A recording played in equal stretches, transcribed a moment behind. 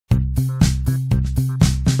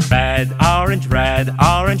orange, red,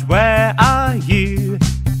 orange, where are you?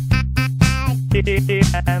 Here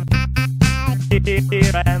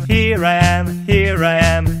I am, here I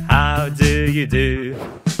am, how do you do?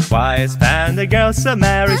 Why is Panda girl so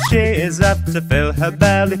merry? She is up to fill her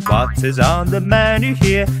belly. What is on the menu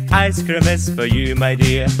here? Ice cream is for you, my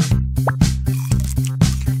dear.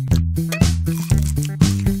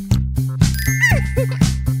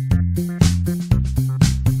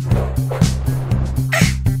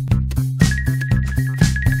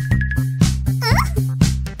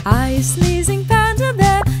 Are you sneezing, Panda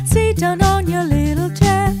Bear? Sit down on your little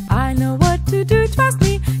chair. I know what to do, trust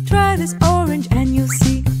me. Try this orange and you'll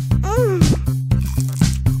see.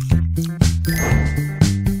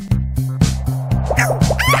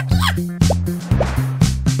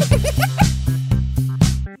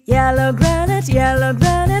 Yellow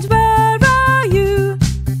granite, where are you?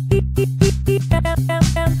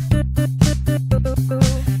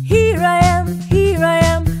 Here I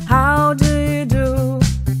am, how do you do?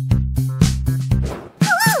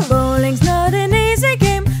 Bowling's not an easy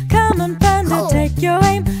game. Come on, Panda, take your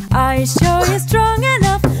aim. Are you sure you're strong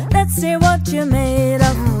enough? Let's see what you're made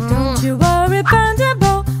of. Don't you worry, Panda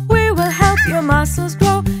Bo, we will help your muscles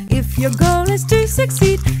grow. If your goal is to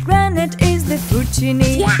succeed, granite is the food you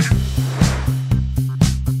need. Yeah.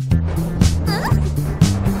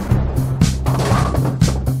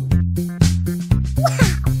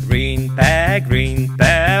 Green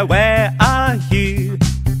bear, where are you?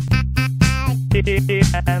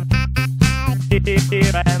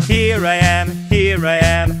 Here I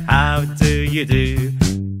am, how do you do?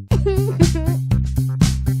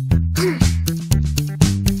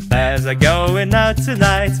 Bears are going out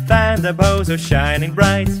tonight, Panda Bows are shining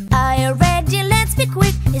bright. Are you ready? Let's be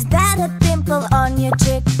quick. Is that a dimple on your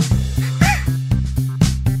cheek?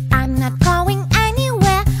 I'm not going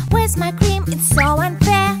anywhere. Where's my cream? It's so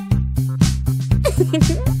unfair.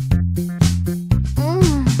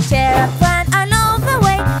 Cheer up, fun all over the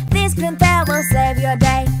way. This green bear will save your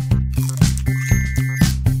day.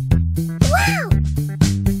 Wow!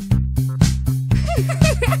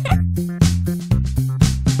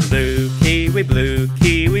 Blue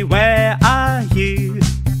kiwi, where are you?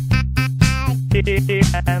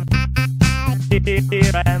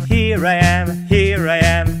 Here I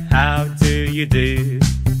am, how do you do?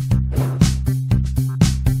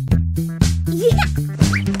 Yeah!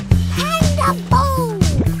 Panda Bo!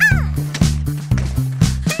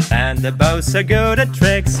 Panda Bo's so good at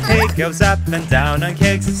tricks. He goes up and down and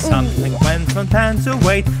kicks. Something went from pan to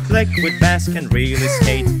weight. Liquid bass can really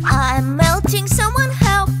skate. I'm melting, someone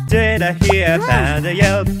help! Did I hear Panda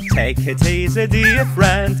yelp? Take it easy, dear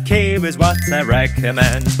friend. Kiwi's what I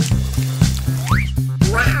recommend.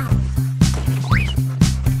 Wow!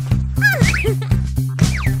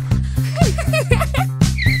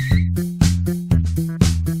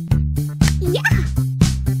 Yeah!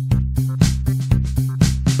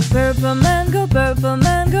 Purple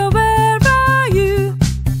mango, where are you?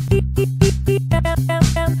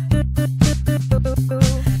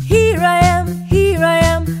 Here I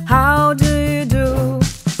am, how do you do?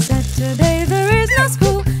 Saturday there is no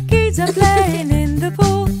school, kids are playing in the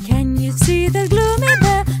pool. Can you see that gloomy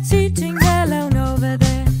bear sitting alone over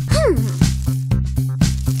there?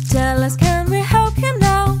 Tell us, can we help him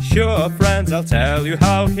now? Sure, friends, I'll tell you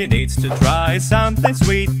how. He needs to try something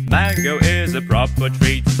sweet. Mango is a proper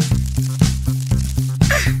treat.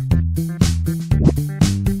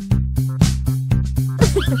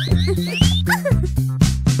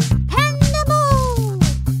 Panda Bo!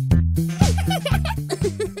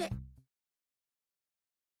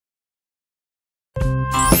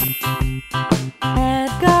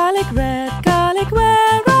 Red garlic,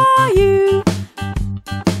 where are you?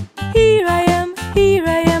 Here I am,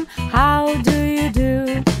 how do you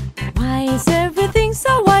do? Why is everything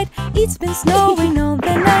so white? It's been snowing all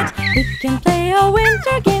the night. We can play our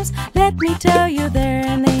winter games, let me tell you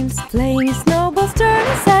their names. Playing snowballs,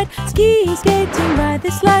 turning side, skiing, skating, ride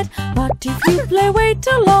the slide. But if you play way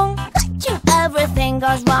too long, everything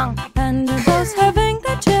goes wrong. Panda Bo's having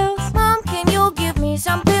the chills. Mom, can you give me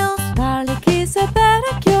some pills? Garlic is a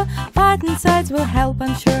better cure. Fighting sides will help,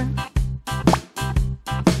 I'm sure.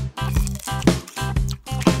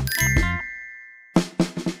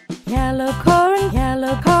 Yellow corn,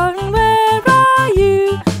 where are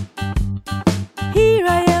you? Here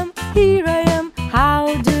I am,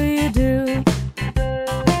 how do you do?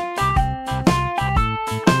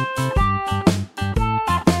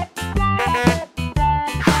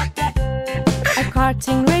 A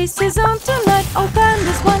karting race is on tonight. All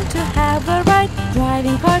pandas want to have a ride.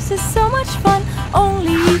 Driving cars is so much fun,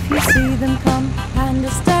 only if you see them come.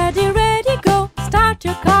 Pandas steady, ready, go. Start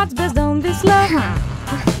your cars, but don't be slow.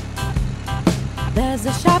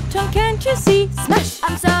 a sharp tongue, can't you see? Smash!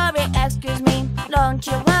 I'm sorry, excuse me. Don't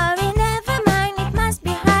you worry, never mind. It must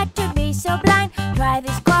be hard to be so blind. Try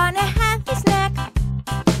this corner, have this neck.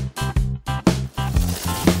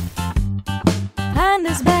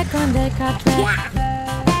 Panda's back on the car track.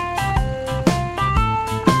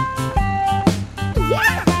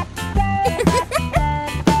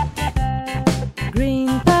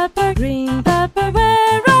 Green pepper,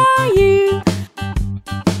 where are you?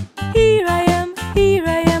 Here I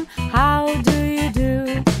am, how do you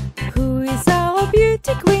do? Who is our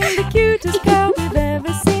beauty queen, the cutest girl we've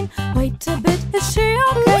ever seen? Wait a bit, is she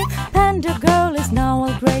okay? Panda girl is now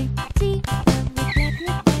all grey. Tea,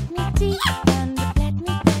 let me tea. Panda, let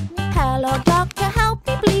me. Hello doctor, help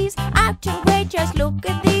me please. Acting great, just look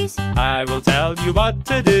at these. I will tell you what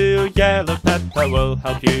to do. Yellow pepper will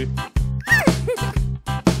help you.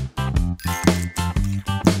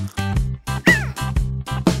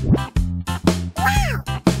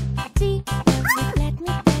 Tea, let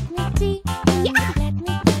me tea. Let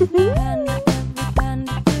me. Panda,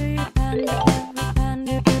 panda, panda,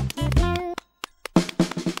 panda.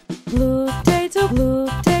 Blue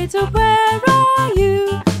potato, where are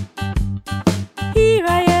you? Here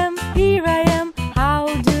I am, how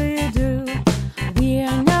do you do? We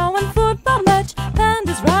are now on football match.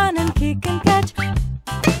 Pandas run and kick and catch.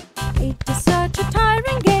 It is such a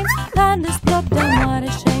tiring game. Pandas plop down, what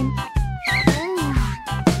a shame.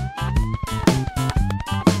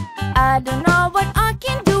 I don't know what I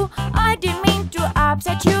can do. I didn't mean to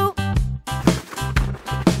upset you.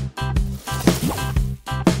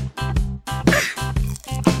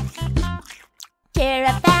 Cheer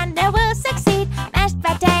up, Panda will succeed. Mashed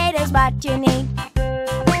potatoes, what you need.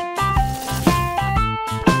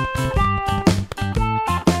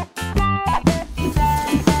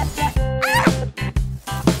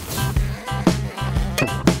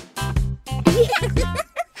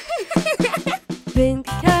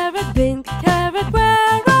 Pink carrot,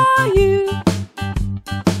 where are you?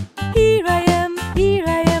 Here I am,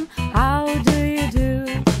 how do you do?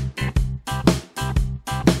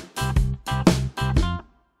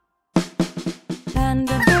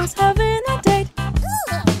 Panda Bo's having a date.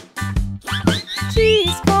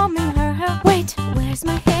 She's combing her hair. Wait, where's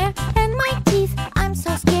my hair and my teeth? I'm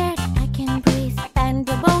so scared I can't breathe.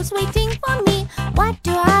 Panda Bo's waiting for me. What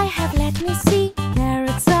do I have? Let me see.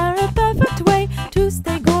 Carrots are a perfect way to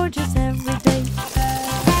stay gorgeous every day.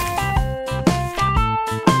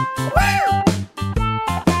 Wow!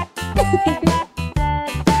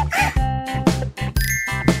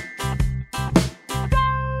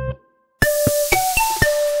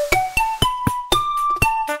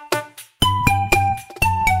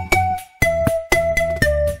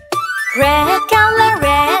 Red color,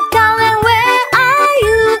 where are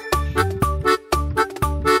you?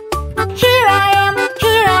 Here I am,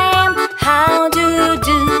 how do you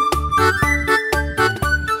do?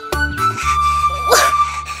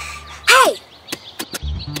 Hey!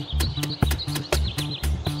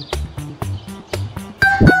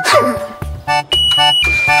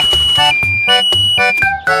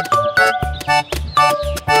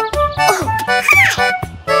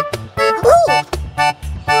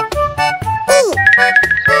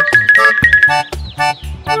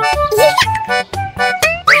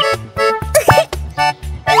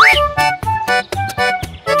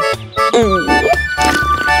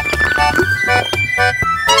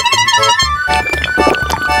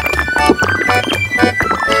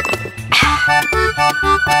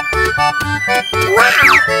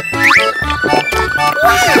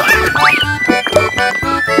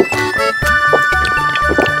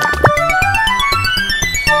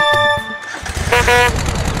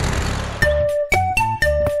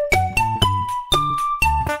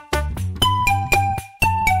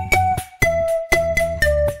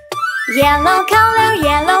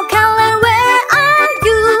 Yellow color, where are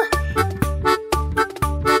you?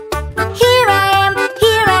 Here I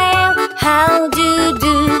am, how do you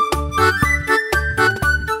do?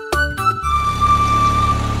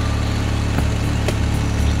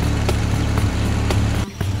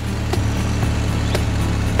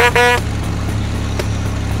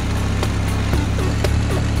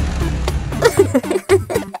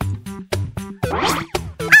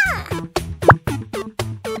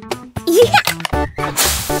 Yeah!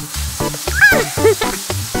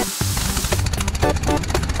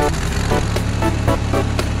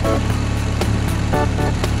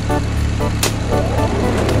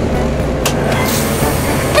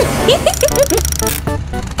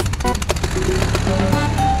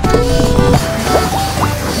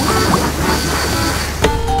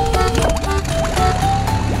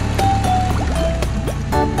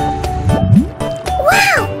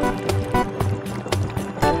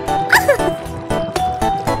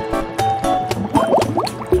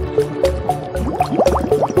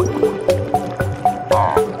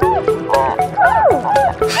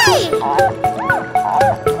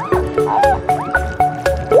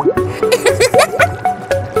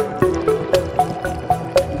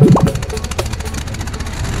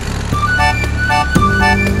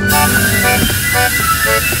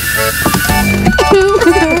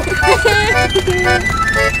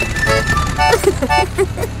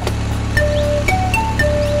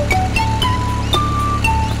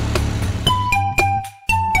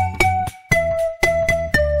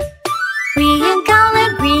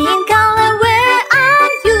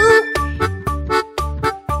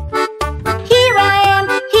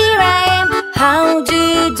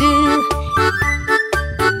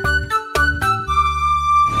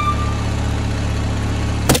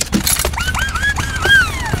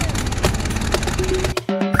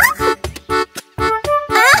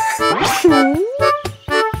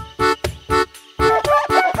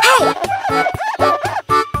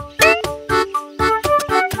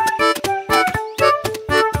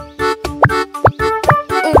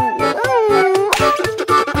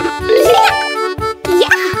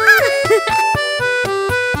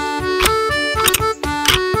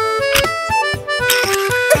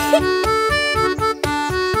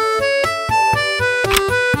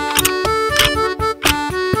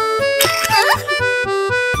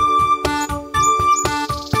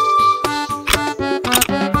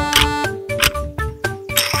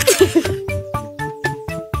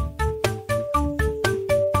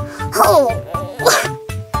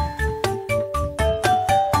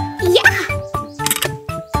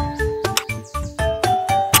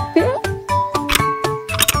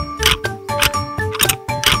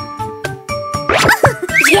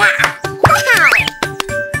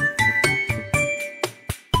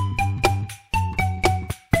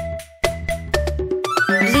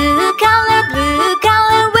 Blue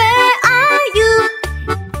color, where are you?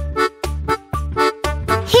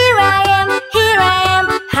 Here I am,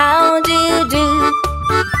 how do you do?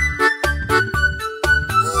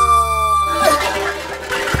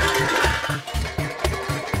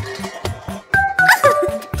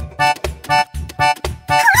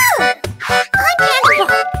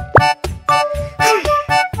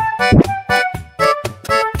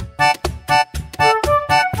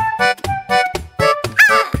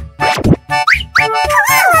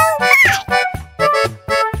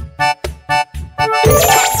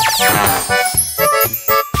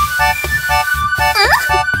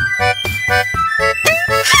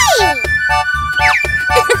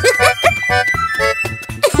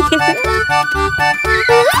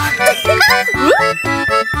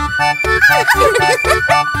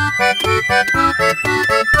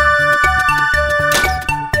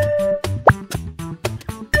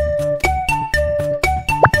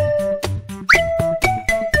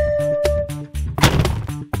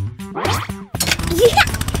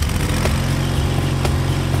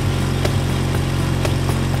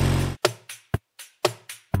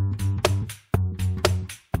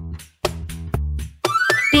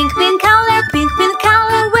 Pink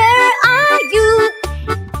color, where are you?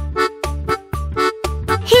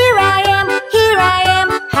 Here I am,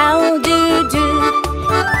 how do you do?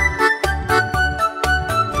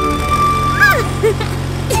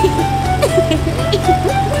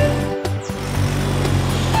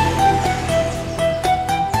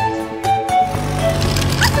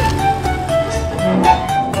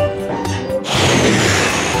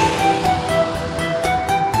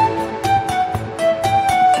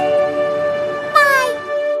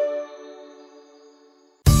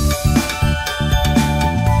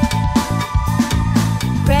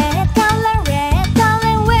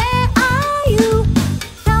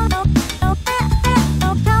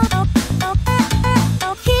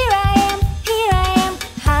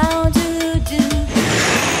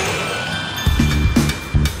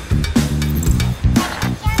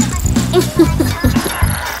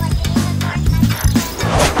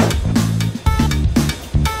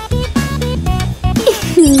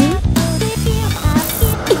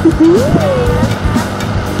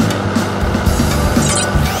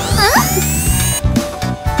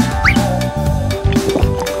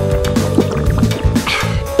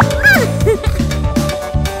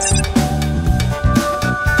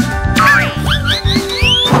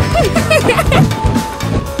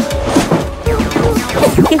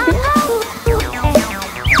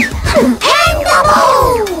 Panda Bo!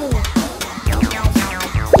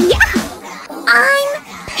 Yeah, I'm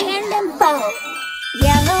Panda Bo.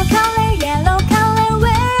 Yellow color,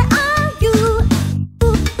 where are you?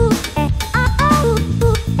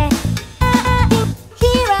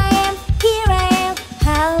 Here I am,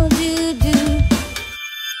 how do you do?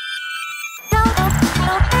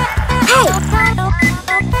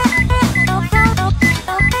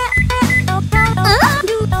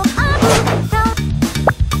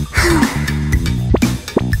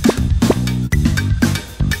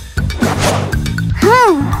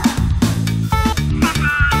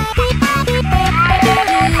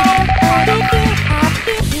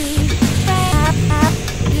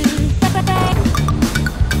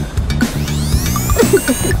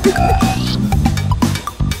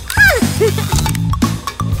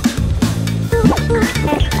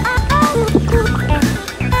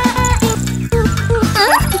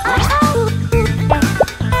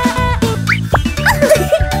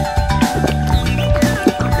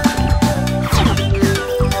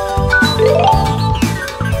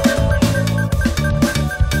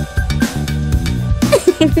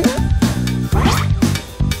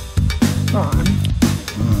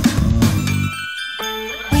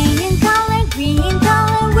 Green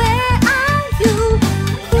color, where are you?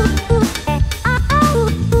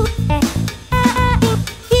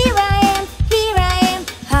 Here I am,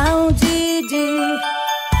 how do you do?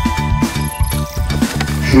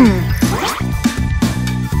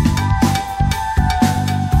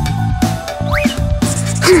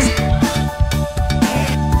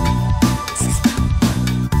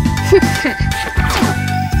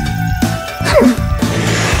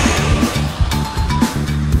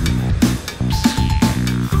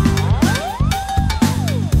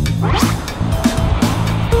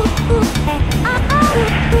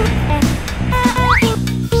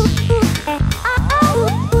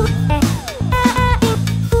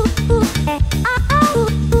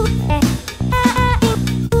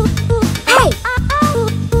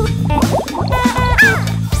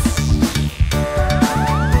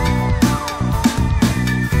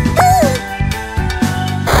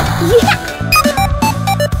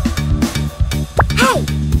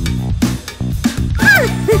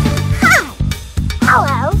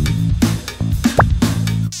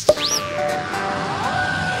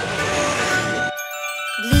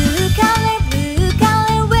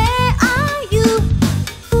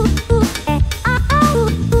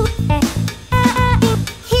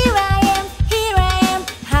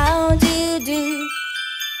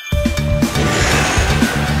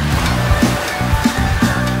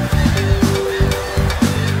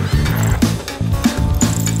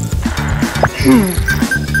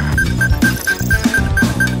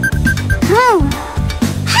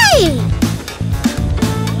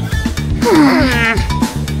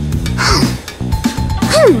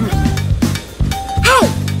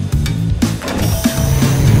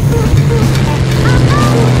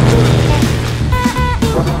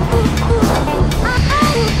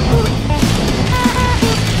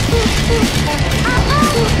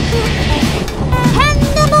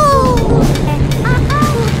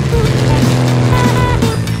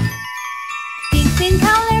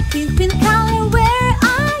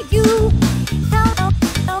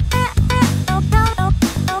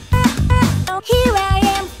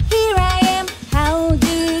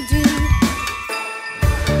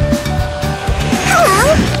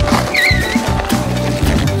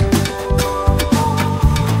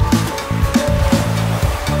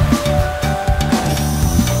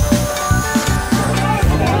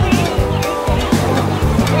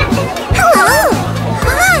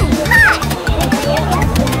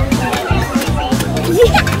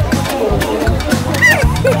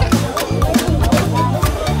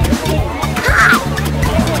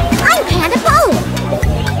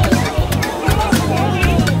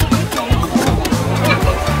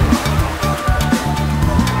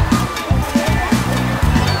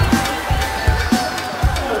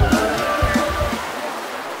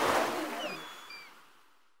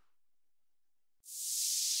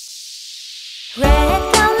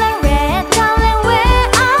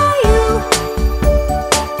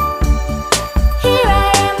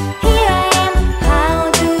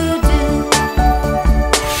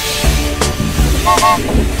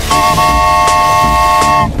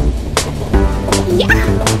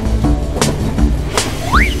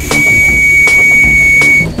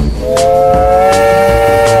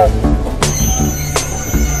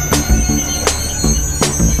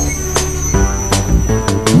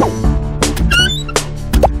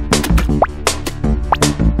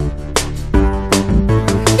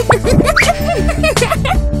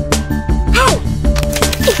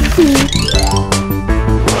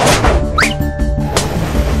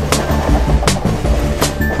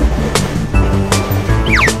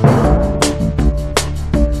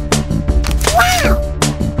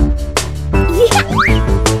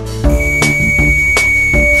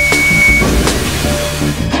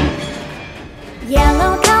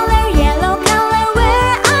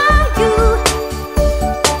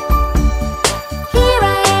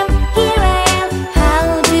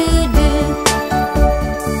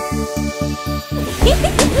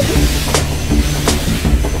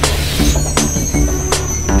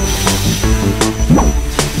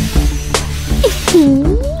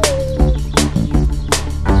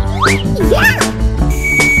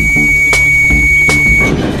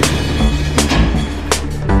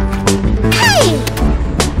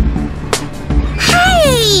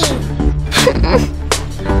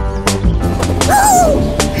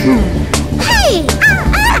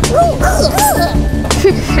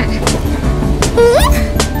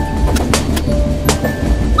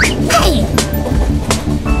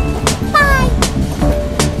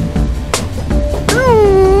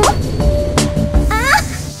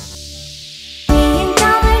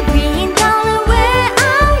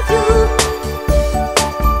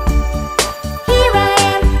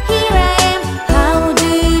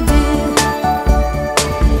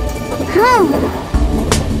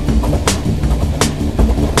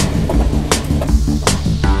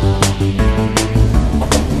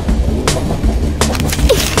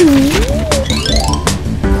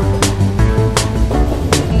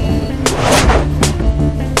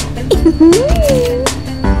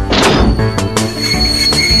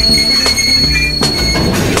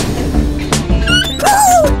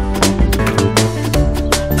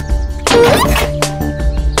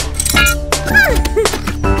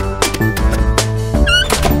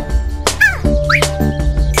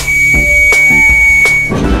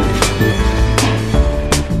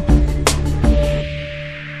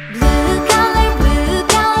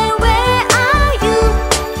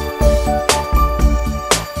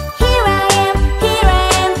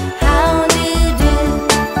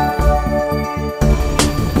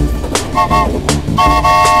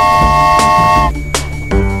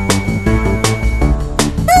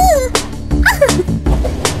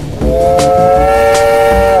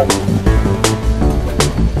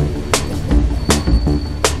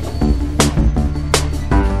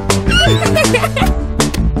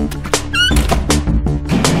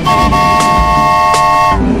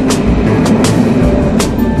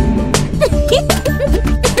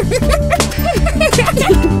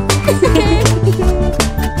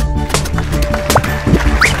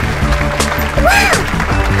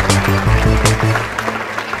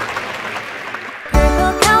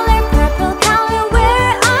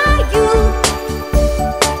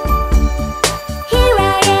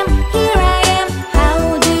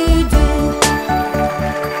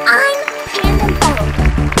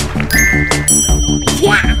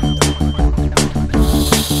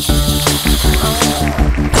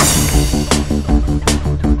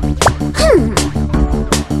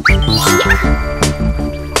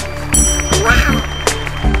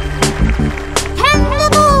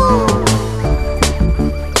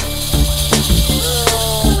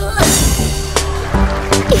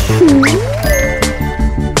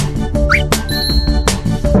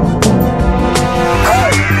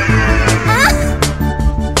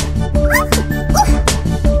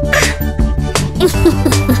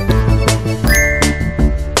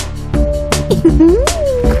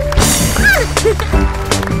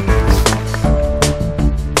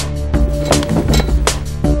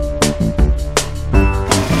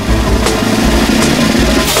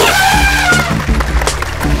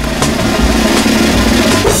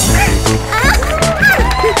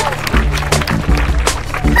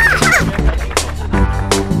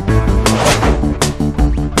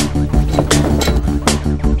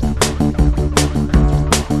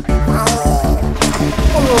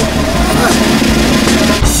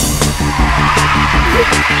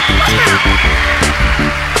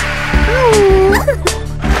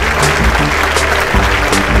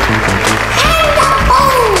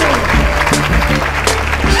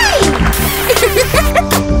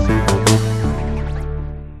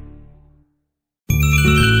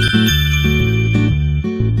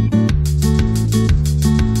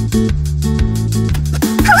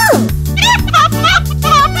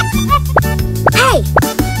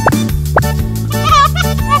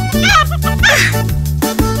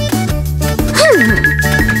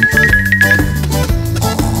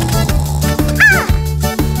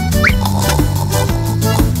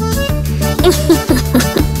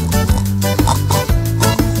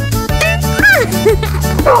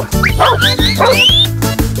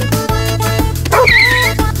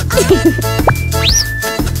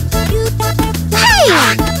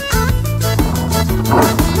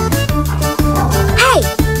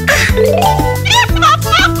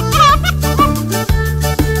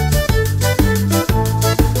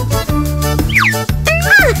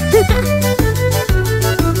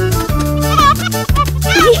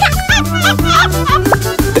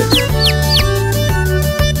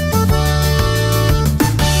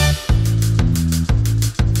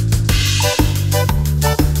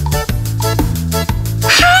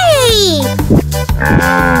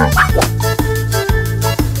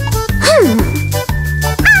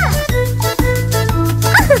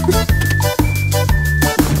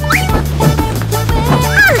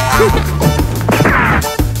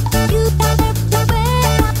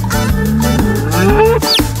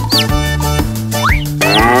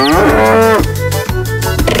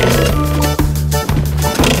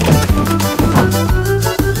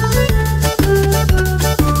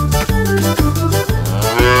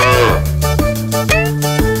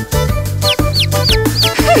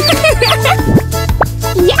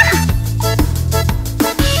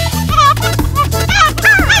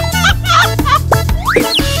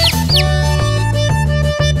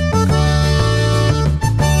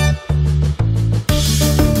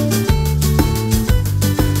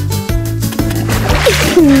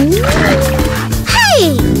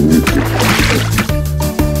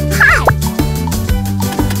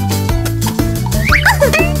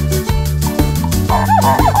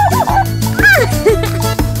 Hi!